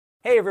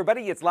Hey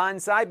everybody, it's Lon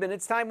Seidman.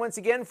 It's time once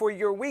again for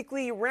your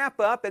weekly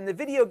wrap-up, and the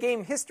Video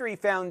Game History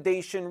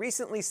Foundation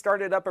recently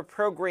started up a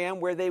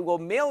program where they will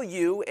mail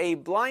you a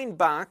blind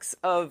box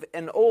of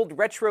an old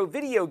retro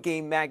video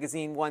game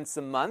magazine once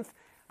a month.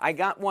 I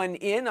got one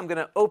in. I'm going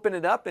to open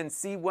it up and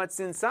see what's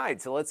inside,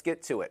 so let's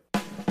get to it.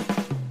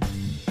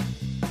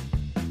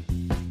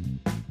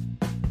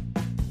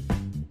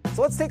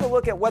 So let's take a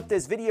look at what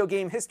this Video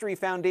Game History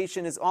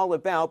Foundation is all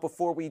about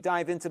before we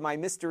dive into my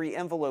mystery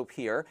envelope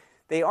here.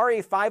 They are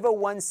a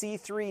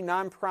 501c3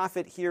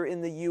 nonprofit here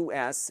in the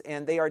U.S.,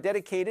 and they are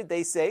dedicated,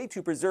 they say,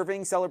 to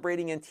preserving,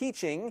 celebrating, and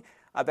teaching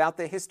about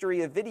the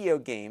history of video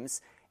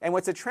games. And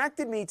what's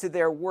attracted me to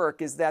their work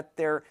is that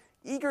they're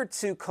eager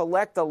to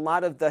collect a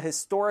lot of the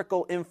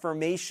historical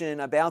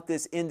information about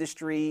this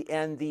industry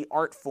and the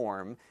art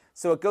form.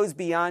 So it goes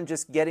beyond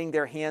just getting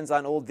their hands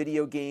on old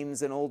video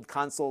games and old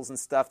consoles and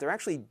stuff. They're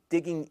actually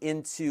digging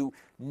into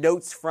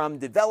notes from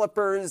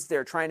developers.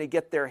 They're trying to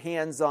get their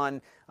hands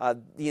on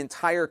the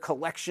entire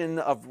collection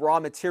of raw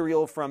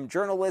material from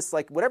journalists.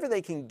 Like whatever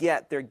they can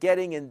get, they're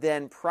getting and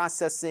then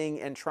processing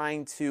and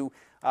trying to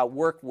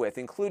work with,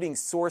 including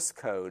source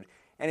code.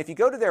 And if you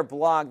go to their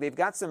blog, they've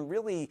got some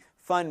really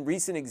fun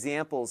recent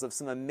examples of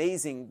some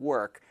amazing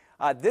work.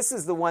 This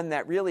is the one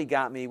that really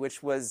got me,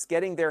 which was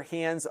getting their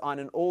hands on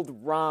an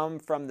old ROM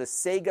from the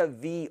Sega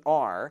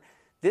VR.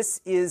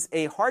 This is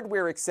a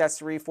hardware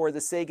accessory for the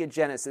Sega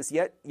Genesis,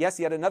 yet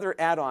another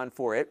add-on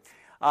for it,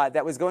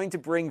 that was going to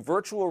bring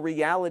virtual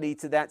reality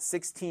to that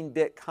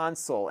 16-bit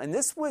console. And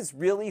this was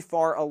really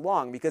far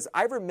along, because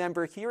I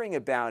remember hearing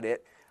about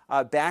it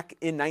back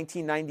in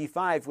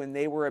 1995 when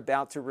they were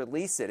about to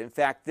release it. In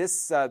fact,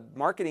 this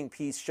marketing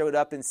piece showed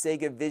up in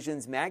Sega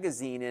Visions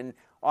magazine in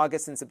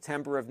August and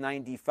September of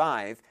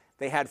 95.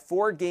 They had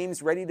 4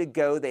 games ready to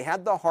go. They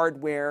had the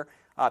hardware.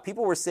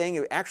 People were saying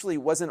it actually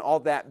wasn't all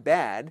that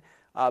bad,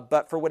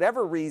 but for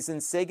whatever reason,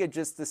 Sega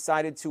just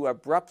decided to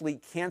abruptly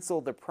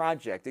cancel the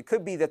project. It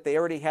could be that they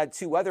already had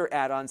 2 other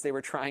add-ons they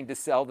were trying to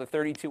sell, the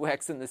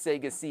 32X and the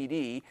Sega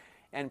CD,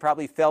 and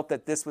probably felt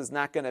that this was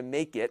not going to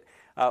make it,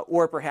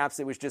 or perhaps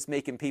it was just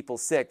making people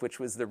sick, which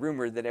was the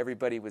rumor that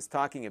everybody was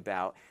talking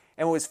about.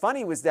 And what was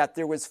funny was that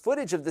there was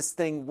footage of this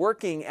thing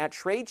working at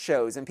trade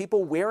shows and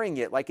people wearing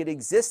it like it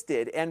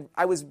existed. And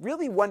I was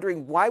really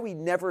wondering why we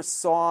never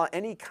saw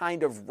any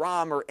kind of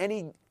ROM or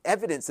any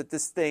evidence that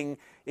this thing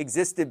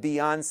existed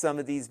beyond some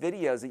of these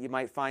videos that you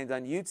might find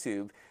on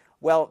YouTube.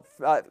 Well,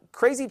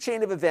 crazy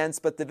chain of events,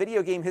 but the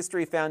Video Game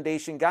History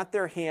Foundation got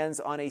their hands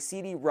on a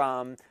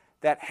CD-ROM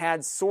that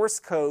had source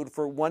code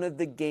for one of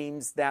the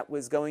games that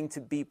was going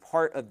to be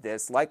part of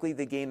this, likely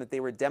the game that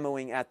they were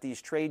demoing at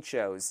these trade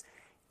shows.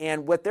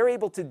 And what they're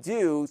able to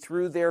do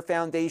through their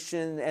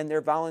foundation and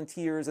their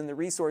volunteers and the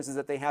resources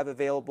that they have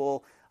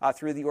available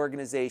through the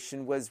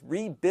organization was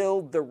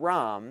rebuild the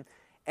ROM.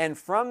 And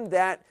from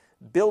that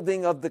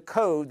building of the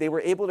code, they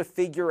were able to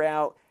figure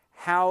out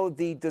how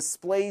the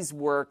displays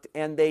worked,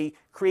 and they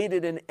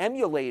created an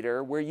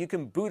emulator where you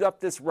can boot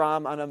up this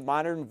ROM on a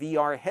modern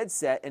VR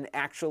headset and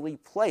actually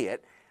play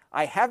it.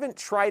 I haven't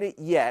tried it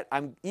yet.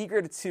 I'm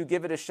eager to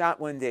give it a shot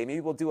one day. Maybe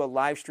we'll do a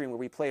live stream where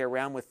we play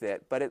around with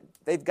it. But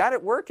they've got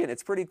it working.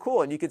 It's pretty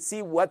cool. And you can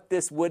see what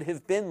this would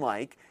have been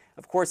like.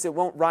 Of course, it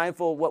won't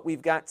rival what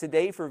we've got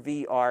today for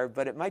VR,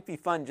 but it might be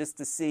fun just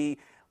to see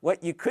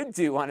what you could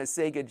do on a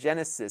Sega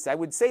Genesis. I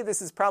would say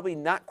this is probably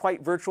not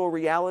quite virtual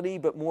reality,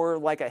 but more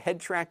like a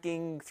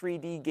head-tracking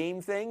 3D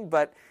game thing.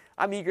 But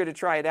I'm eager to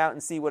try it out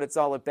and see what it's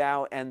all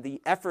about. And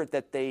the effort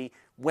that they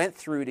went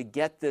through to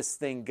get this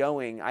thing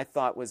going, I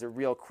thought was a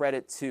real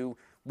credit to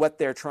what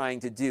they're trying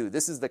to do.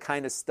 This is the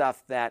kind of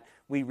stuff that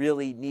we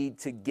really need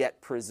to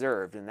get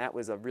preserved, and that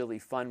was a really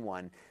fun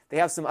one. They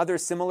have some other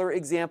similar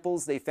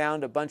examples. They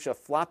found a bunch of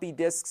floppy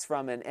disks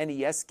from an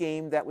NES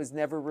game that was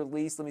never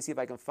released. Let me see if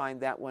I can find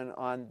that one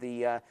on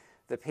the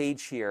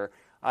page here.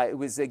 It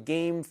was a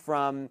game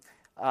from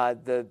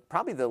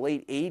probably the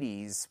late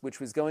 80s,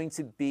 which was going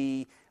to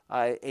be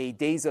a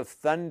Days of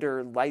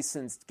Thunder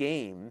licensed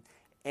game.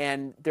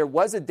 And there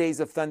was a Days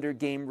of Thunder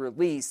game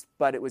released,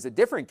 but it was a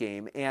different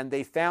game. And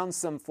they found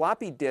some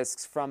floppy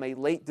disks from a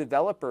late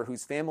developer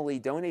whose family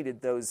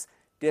donated those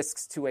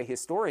disks to a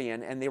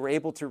historian, and they were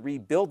able to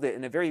rebuild it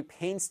in a very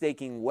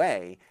painstaking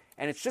way.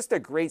 And it's just a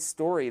great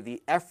story,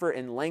 the effort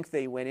and length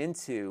they went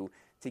into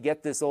to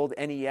get this old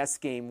NES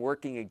game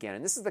working again.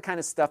 And this is the kind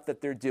of stuff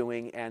that they're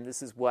doing, and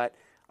this is what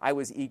I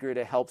was eager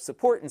to help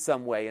support in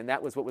some way, and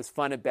that was what was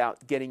fun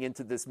about getting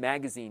into this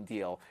magazine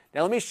deal.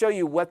 Now let me show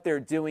you what they're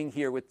doing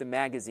here with the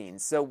magazine.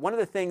 So one of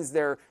the things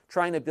they're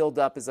trying to build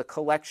up is a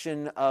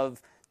collection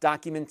of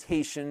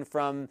documentation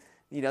from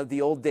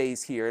the old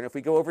days here. And if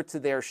we go over to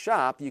their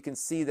shop, you can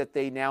see that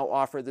they now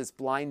offer this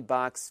blind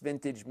box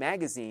vintage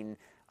magazine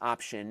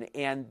option.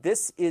 And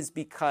this is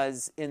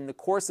because in the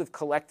course of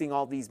collecting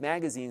all these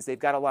magazines, they've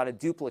got a lot of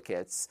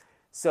duplicates.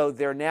 So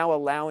they're now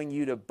allowing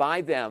you to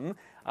buy them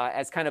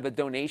as kind of a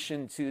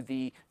donation to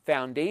the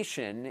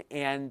foundation.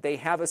 And they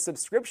have a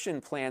subscription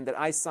plan that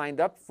I signed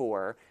up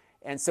for.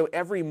 And so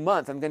every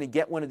month I'm going to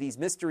get one of these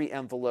mystery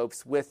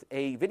envelopes with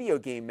a video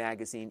game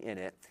magazine in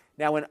it.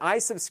 Now, when I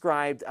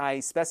subscribed,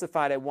 I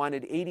specified I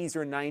wanted 80s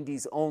or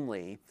 90s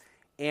only.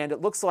 And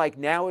it looks like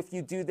now if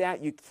you do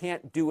that, you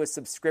can't do a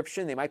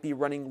subscription. They might be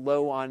running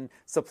low on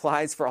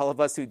supplies for all of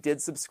us who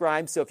did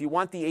subscribe. So if you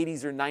want the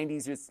 80s or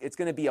 90s, it's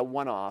going to be a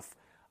one-off.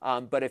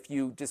 But if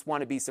you just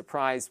want to be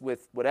surprised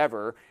with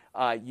whatever,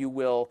 you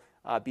will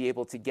be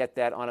able to get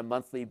that on a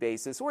monthly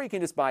basis, or you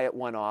can just buy it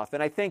one-off.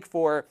 And I think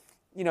for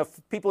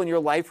people in your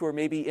life who are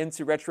maybe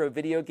into retro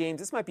video games,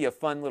 this might be a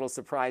fun little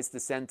surprise to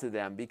send to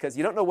them because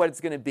you don't know what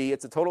it's going to be.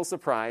 It's a total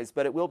surprise,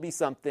 but it will be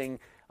something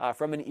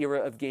from an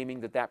era of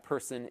gaming that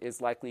person is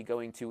likely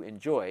going to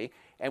enjoy.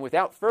 And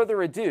without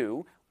further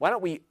ado, why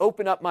don't we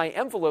open up my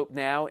envelope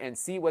now and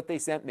see what they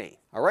sent me.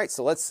 All right,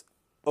 so let's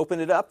open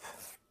it up.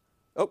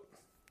 Oh,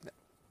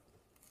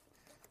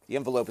 the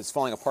envelope is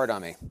falling apart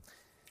on me.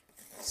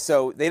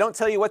 So they don't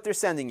tell you what they're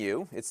sending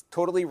you. It's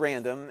totally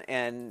random,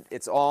 and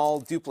it's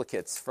all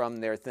duplicates from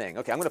their thing.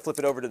 Okay, I'm going to flip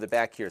it over to the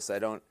back here so I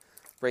don't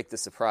break the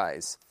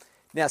surprise.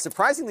 Now,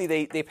 surprisingly,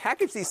 they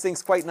package these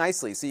things quite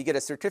nicely. So you get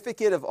a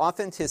certificate of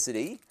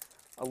authenticity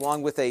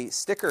along with a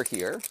sticker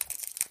here.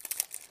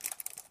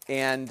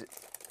 And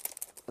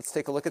let's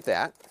take a look at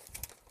that.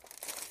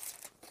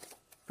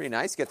 Pretty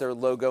nice. Get their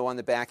logo on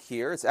the back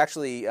here. It's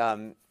actually,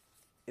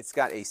 it's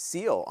got a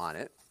seal on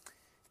it.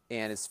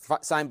 And it's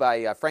signed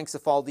by Frank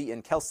Cifaldi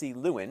and Kelsey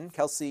Lewin.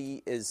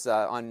 Kelsey is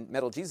on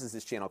Metal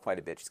Jesus' channel quite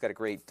a bit. She's got a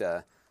great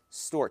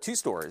store, 2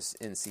 stores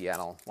in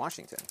Seattle,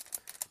 Washington.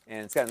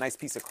 And it's got a nice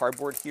piece of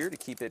cardboard here to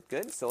keep it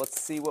good. So let's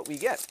see what we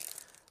get.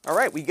 All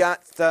right, we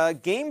got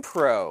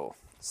GamePro.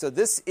 So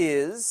this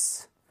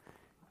is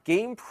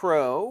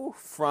GamePro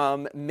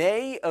from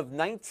May of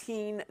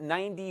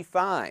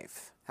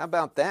 1995. How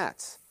about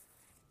that?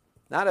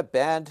 Not a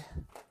bad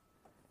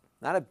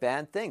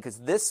thing, because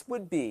this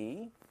would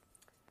be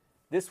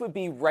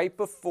right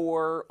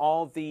before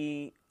all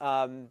the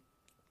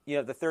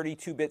the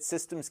 32-bit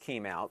systems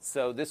came out.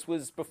 So this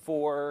was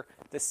before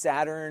the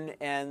Saturn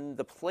and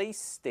the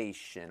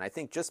PlayStation. I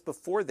think just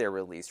before their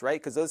release, right?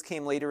 Because those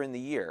came later in the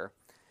year.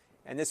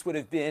 And this would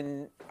have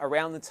been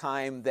around the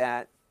time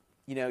that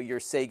your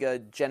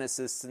Sega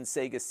Genesis and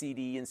Sega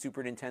CD and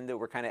Super Nintendo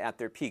were kind of at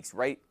their peaks,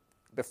 right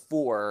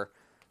before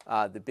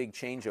the big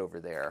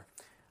changeover there.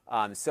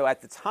 So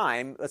at the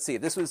time, let's see,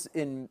 this was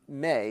in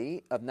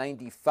May of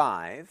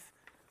 95.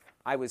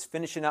 I was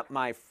finishing up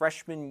my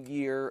freshman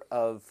year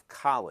of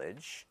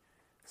college,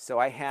 so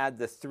I had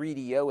the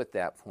 3DO at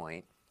that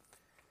point.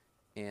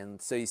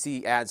 And so you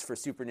see ads for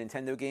Super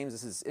Nintendo games.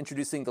 This is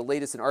introducing the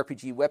latest in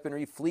RPG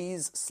weaponry,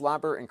 Fleas,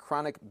 Slobber, and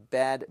Chronic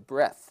Bad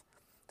Breath.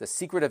 The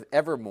Secret of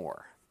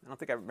Evermore. I don't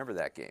think I remember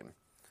that game.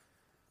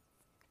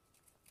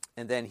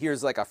 And then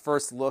here's like a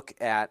first look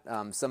at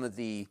some of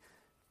the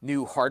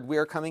new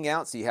hardware coming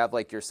out. So you have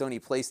like your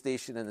Sony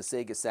PlayStation and the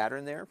Sega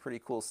Saturn there.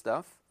 Pretty cool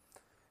stuff.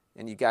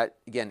 And you got,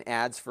 again,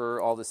 ads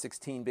for all the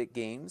 16-bit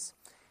games.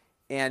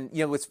 And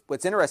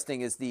what's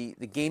interesting is the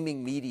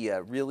gaming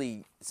media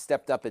really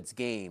stepped up its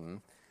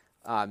game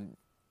around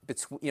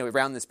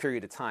this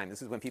period of time.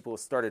 This is when people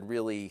started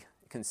really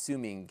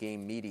consuming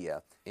game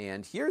media.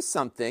 And here's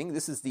something.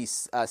 This is the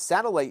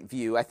satellite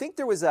view. I think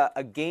there was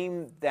a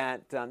game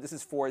that this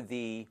is for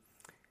the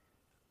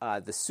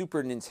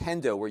Super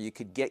Nintendo where you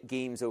could get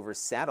games over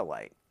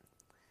satellite.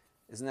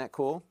 Isn't that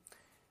cool?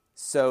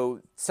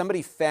 So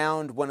somebody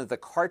found one of the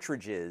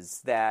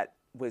cartridges that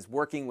was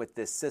working with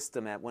this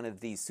system at one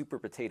of these Super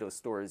Potato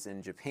stores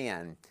in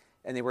Japan,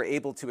 and they were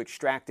able to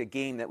extract a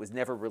game that was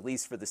never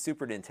released for the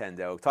Super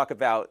Nintendo. Talk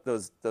about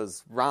those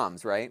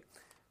ROMs, right?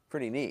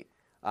 Pretty neat.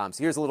 So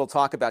here's a little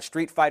talk about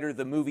Street Fighter,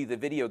 the movie, the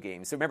video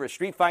game. So remember,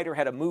 Street Fighter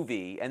had a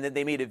movie, and then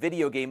they made a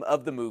video game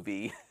of the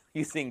movie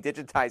using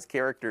digitized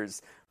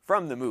characters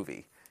from the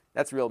movie.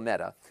 That's real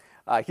meta.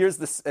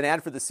 Here's an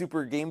ad for the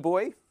Super Game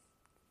Boy.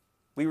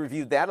 We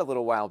reviewed that a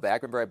little while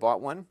back. Remember I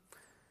bought one?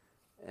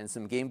 And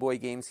some Game Boy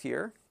games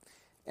here.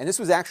 And this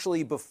was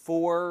actually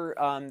before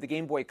the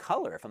Game Boy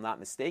Color, if I'm not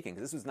mistaken,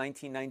 because this was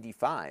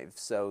 1995.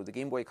 So the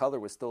Game Boy Color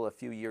was still a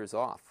few years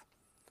off.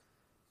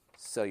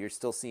 So you're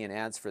still seeing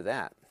ads for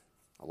that.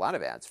 A lot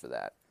of ads for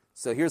that.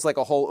 So here's like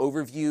a whole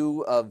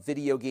overview of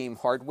video game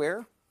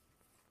hardware.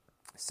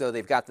 So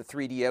they've got the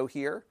 3DO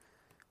here.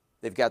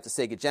 They've got the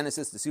Sega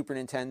Genesis, the Super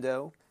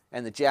Nintendo,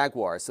 and the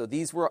Jaguar. So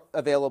these were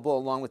available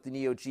along with the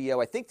Neo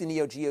Geo. I think the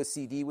Neo Geo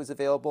CD was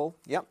available.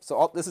 Yep.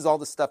 So this is all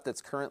the stuff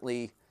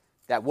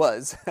that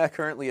was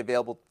currently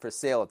available for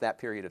sale at that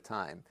period of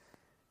time.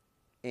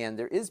 And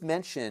there is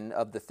mention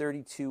of the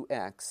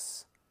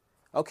 32X.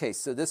 Okay,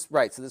 so this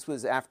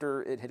was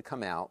after it had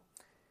come out.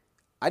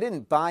 I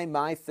didn't buy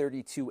my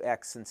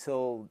 32X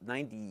until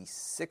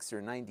 96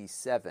 or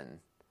 97.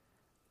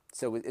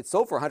 So it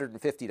sold for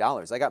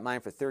 $150. I got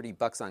mine for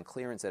 $30 on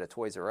clearance at a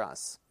Toys R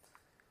Us.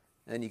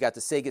 And then you got the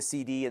Sega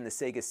CD and the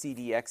Sega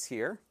CDX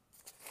here.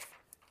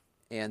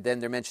 And then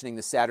they're mentioning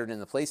the Saturn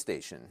and the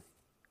PlayStation.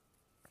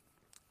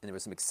 And there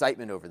was some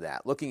excitement over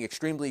that. Looking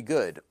extremely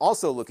good.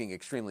 Also looking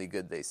extremely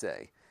good, they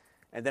say.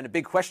 And then a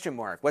big question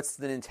mark. What's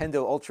the Nintendo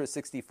Ultra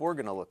 64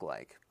 going to look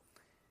like?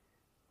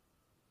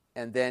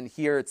 And then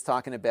here it's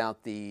talking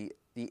about the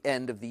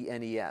end of the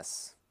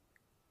NES.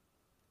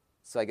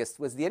 So I guess,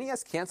 was the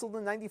NES canceled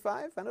in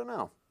 95? I don't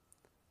know.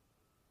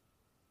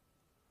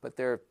 But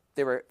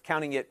they were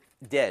counting it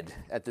dead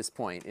at this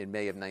point in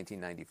May of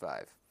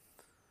 1995.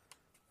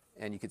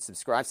 And you could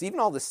subscribe. So even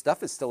all this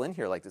stuff is still in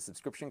here, like the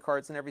subscription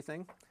cards and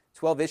everything.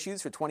 12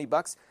 issues for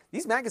 $20.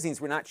 These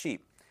magazines were not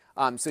cheap.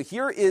 So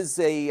here is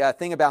a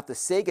thing about the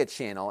Sega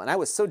Channel. And I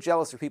was so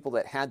jealous for people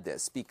that had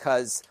this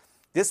because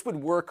this would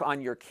work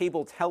on your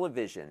cable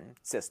television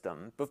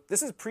system. But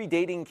this is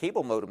predating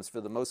cable modems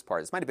for the most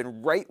part. This might have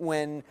been right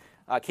when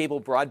cable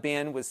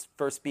broadband was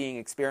first being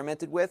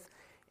experimented with.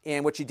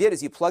 And what you did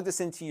is you plugged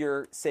this into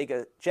your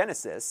Sega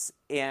Genesis,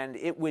 and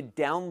it would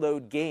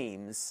download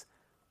games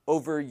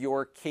over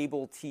your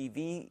cable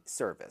TV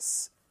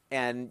service.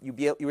 And you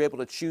were able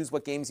to choose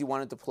what games you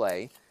wanted to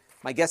play.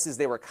 My guess is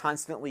they were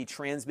constantly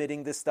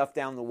transmitting this stuff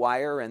down the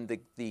wire, and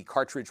the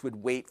cartridge would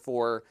wait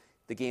for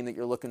the game that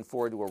you're looking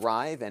for to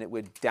arrive, and it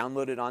would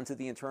download it onto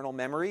the internal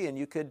memory, and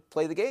you could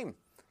play the game.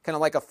 Kind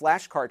of like a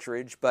flash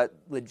cartridge, but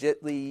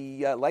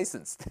legitly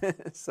licensed.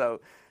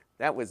 So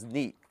that was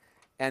neat.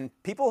 And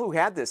people who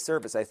had this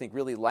service, I think,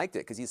 really liked it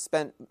because you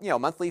spent, a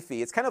monthly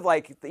fee. It's kind of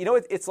like,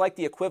 it's like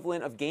the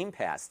equivalent of Game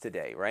Pass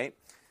today, right?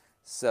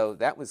 So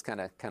that was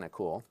kind of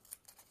cool.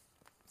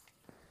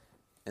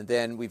 And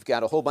then we've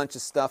got a whole bunch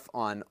of stuff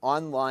on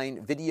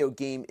online video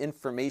game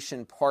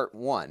information part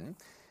 1.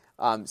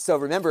 So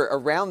remember,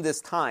 around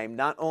this time,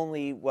 not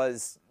only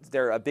was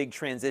there a big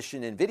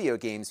transition in video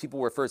games, people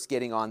were first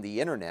getting on the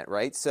internet,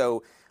 right?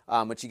 So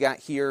what you got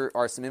here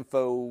are some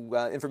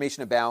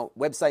information about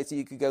websites that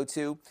you could go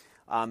to.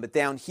 But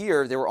down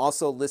here, they were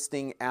also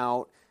listing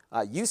out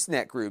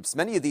Usenet groups.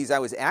 Many of these I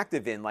was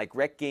active in, like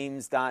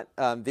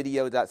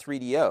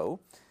recgames.video.3do,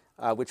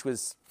 which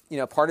was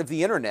part of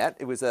the internet.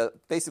 It was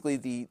basically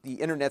the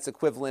internet's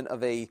equivalent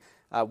of a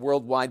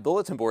worldwide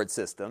bulletin board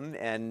system,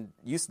 and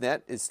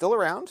Usenet is still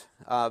around.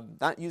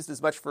 Not used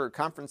as much for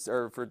conference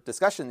or for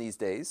discussion these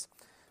days,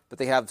 but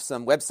they have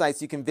some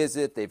websites you can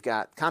visit. They've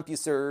got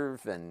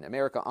CompuServe and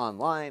America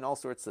Online, all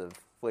sorts of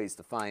ways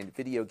to find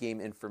video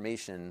game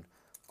information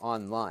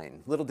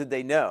online. Little did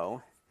they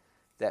know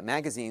that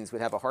magazines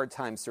would have a hard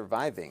time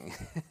surviving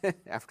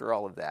after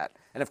all of that.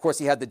 And of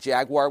course, you had the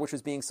Jaguar, which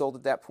was being sold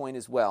at that point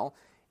as well.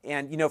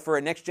 And, for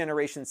a next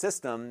generation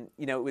system,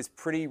 it was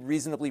pretty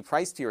reasonably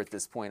priced here at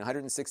this point,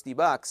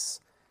 $160.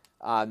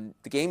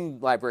 The game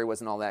library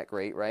wasn't all that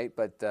great, right?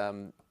 But,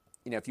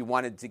 if you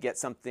wanted to get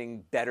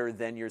something better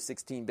than your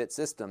 16-bit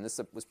system,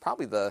 this was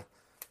probably the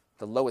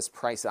lowest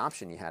price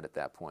option you had at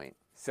that point.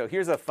 So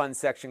here's a fun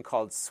section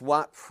called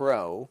SWAT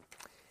Pro.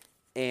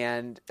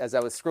 And as I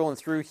was scrolling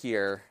through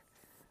here,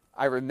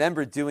 I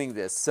remember doing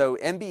this. So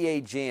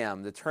NBA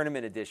Jam, the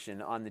tournament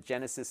edition on the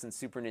Genesis and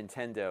Super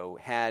Nintendo,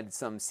 had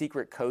some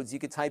secret codes you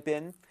could type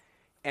in,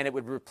 and it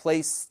would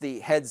replace the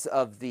heads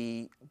of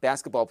the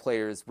basketball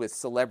players with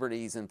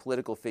celebrities and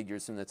political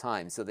figures from the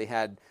time. So they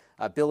had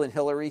Bill and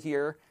Hillary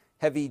here,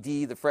 Heavy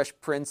D, the Fresh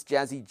Prince,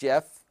 Jazzy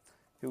Jeff,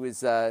 who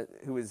is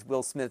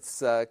Will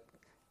Smith's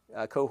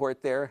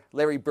cohort there.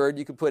 Larry Bird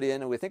you could put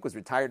in, who I think was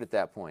retired at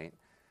that point.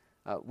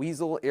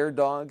 Weasel, Air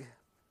Dog,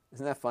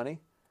 isn't that funny?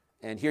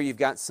 And here you've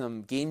got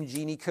some Game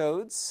Genie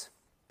codes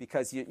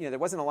because there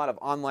wasn't a lot of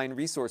online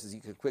resources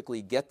you could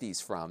quickly get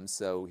these from.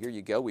 So here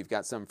you go. We've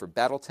got some for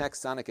BattleTech,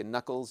 Sonic and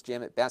Knuckles,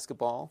 Jam It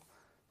Basketball,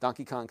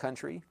 Donkey Kong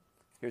Country.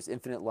 Here's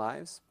Infinite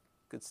Lives.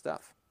 Good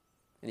stuff.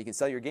 And you can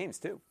sell your games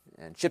too.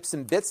 And Chips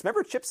and Bits.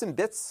 Remember Chips and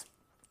Bits?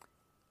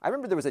 I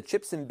remember there was a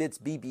Chips and Bits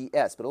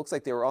BBS, but it looks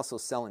like they were also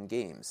selling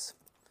games.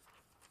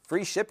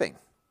 Free shipping.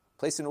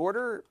 Place an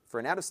order for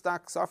an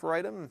out-of-stock software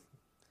item.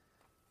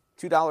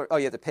 $2. Oh,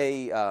 you have to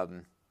pay a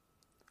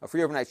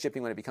free overnight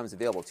shipping when it becomes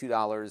available.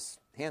 $2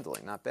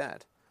 handling, not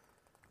bad.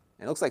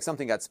 And it looks like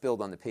something got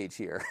spilled on the page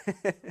here.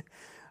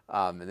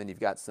 And then you've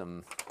got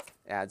some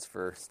ads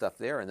for stuff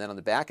there. And then on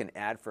the back, an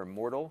ad for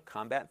Mortal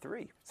Kombat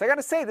 3. So I got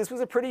to say, this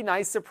was a pretty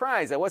nice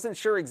surprise. I wasn't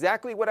sure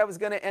exactly what I was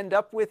going to end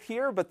up with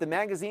here, but the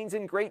magazine's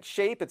in great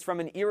shape. It's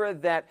from an era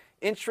that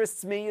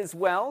interests me as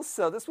well.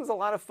 So this was a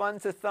lot of fun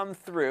to thumb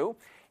through.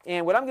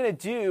 And what I'm going to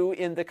do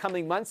in the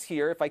coming months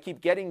here, if I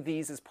keep getting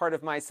these as part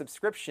of my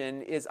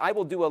subscription, is I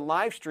will do a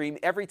live stream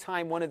every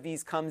time one of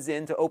these comes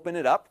in to open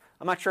it up.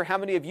 I'm not sure how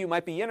many of you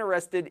might be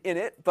interested in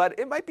it, but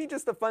it might be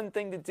just a fun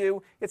thing to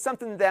do. It's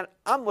something that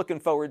I'm looking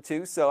forward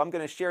to, so I'm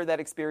going to share that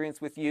experience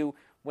with you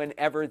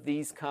whenever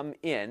these come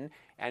in.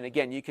 And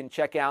again, you can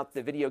check out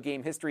the Video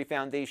Game History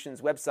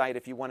Foundation's website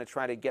if you want to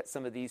try to get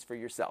some of these for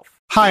yourself.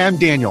 Hi, I'm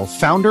Daniel,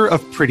 founder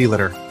of Pretty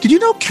Litter. Did you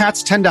know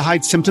cats tend to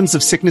hide symptoms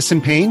of sickness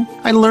and pain?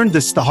 I learned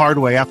this the hard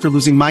way after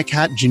losing my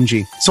cat,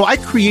 Gingy. So I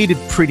created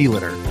Pretty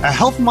Litter, a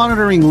health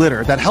monitoring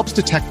litter that helps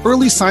detect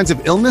early signs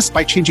of illness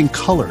by changing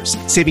colors,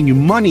 saving you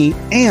money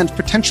and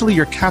potentially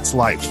your cat's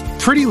life.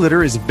 Pretty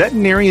Litter is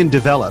veterinarian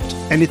developed,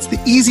 and it's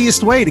the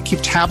easiest way to keep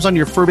tabs on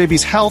your fur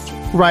baby's health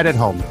right at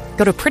home.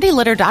 Go to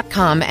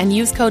prettylitter.com and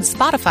use code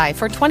SPOTIFY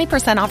for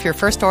 20% off your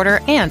first order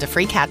and a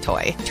free cat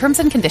toy. Terms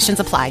and conditions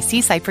apply. See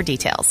site for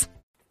details.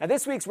 Now,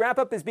 this week's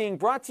wrap-up is being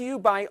brought to you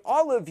by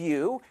all of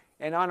you.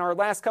 And on our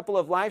last couple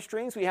of live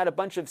streams, we had a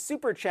bunch of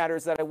super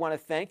chatters that I want to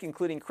thank,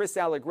 including Chris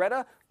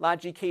Allegretta,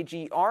 Logi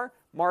KGR,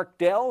 Mark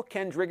Dell,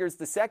 Ken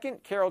Driggers II,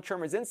 Carol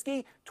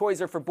Chermazynski,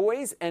 Toys Are for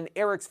Boys, and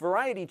Eric's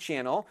Variety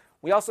Channel.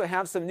 We also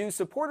have some new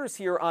supporters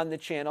here on the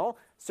channel.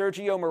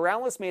 Sergio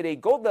Morales made a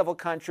gold level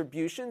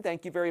contribution.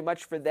 Thank you very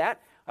much for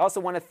that. I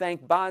also want to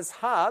thank Boz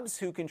Hobbs,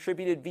 who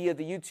contributed via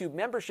the YouTube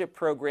membership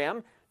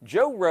program.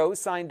 Joe Rowe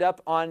signed up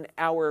on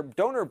our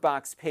donor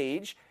box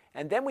page.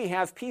 And then we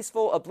have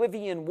Peaceful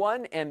Oblivion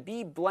 1 and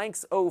B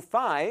Blanks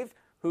 05,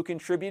 who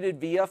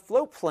contributed via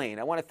Floatplane.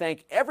 I want to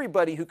thank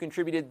everybody who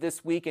contributed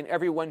this week and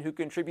everyone who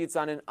contributes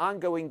on an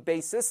ongoing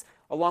basis,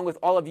 along with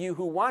all of you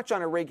who watch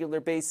on a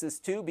regular basis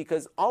too,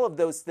 because all of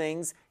those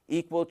things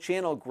equal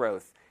channel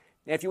growth.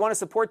 Now, if you want to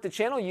support the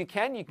channel, you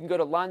can. You can go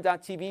to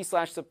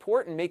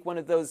lon.tv/support and make one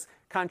of those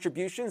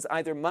contributions,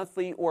 either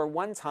monthly or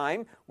one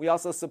time. We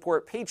also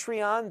support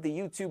Patreon, the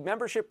YouTube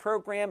membership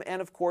program,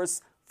 and of course,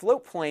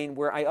 Floatplane,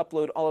 where I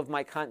upload all of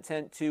my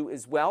content to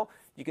as well.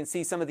 You can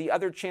see some of the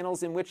other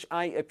channels in which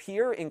I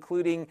appear,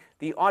 including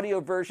the audio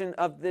version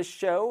of this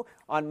show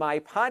on my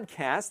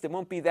podcast. It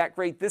won't be that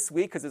great this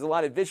week because there's a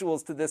lot of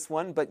visuals to this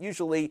one, but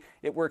usually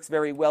it works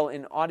very well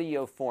in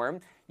audio form.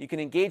 You can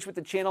engage with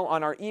the channel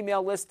on our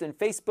email list and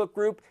Facebook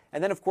group.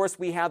 And then, of course,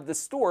 we have the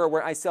store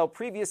where I sell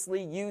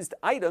previously used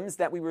items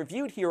that we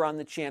reviewed here on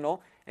the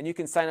channel. And you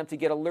can sign up to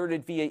get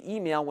alerted via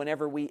email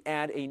whenever we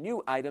add a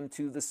new item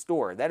to the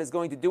store. That is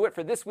going to do it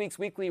for this week's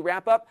weekly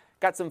wrap-up.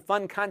 Got some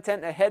fun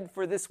content ahead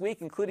for this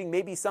week, including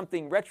maybe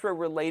something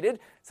retro-related.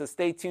 So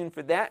stay tuned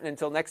for that. And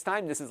until next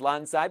time, this is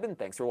Lon Seidman.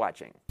 Thanks for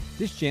watching.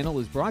 This channel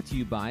is brought to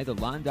you by the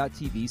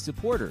Lon.TV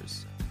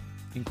supporters,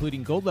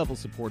 including gold level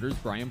supporters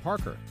Brian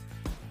Parker,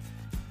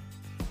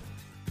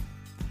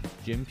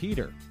 Jim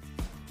Peter,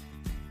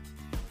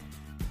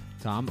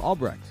 Tom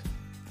Albrecht,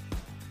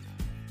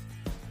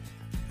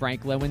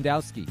 Frank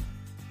Lewandowski,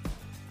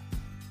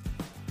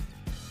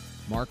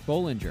 Mark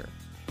Bollinger,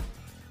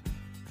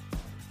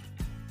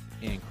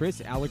 and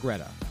Chris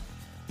Allegretta.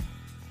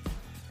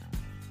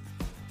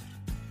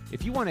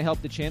 If you want to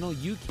help the channel,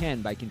 you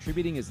can by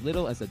contributing as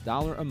little as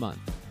 $1 a month.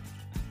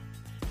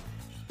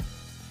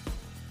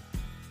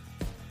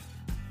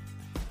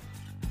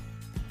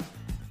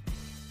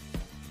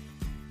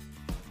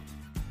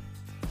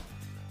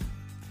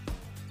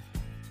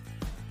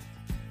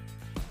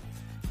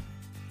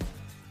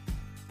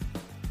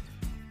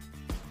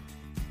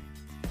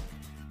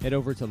 Head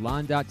over to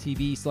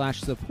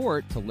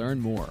lon.tv/support to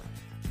learn more.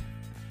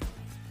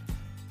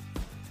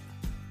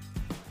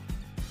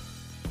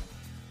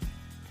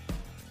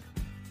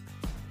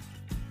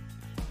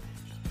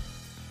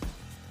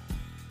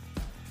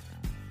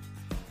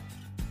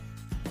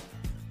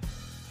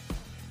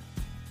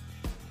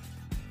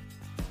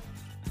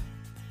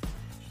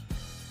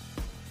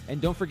 And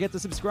don't forget to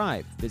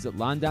subscribe. Visit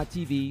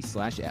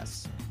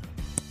lon.tv/s.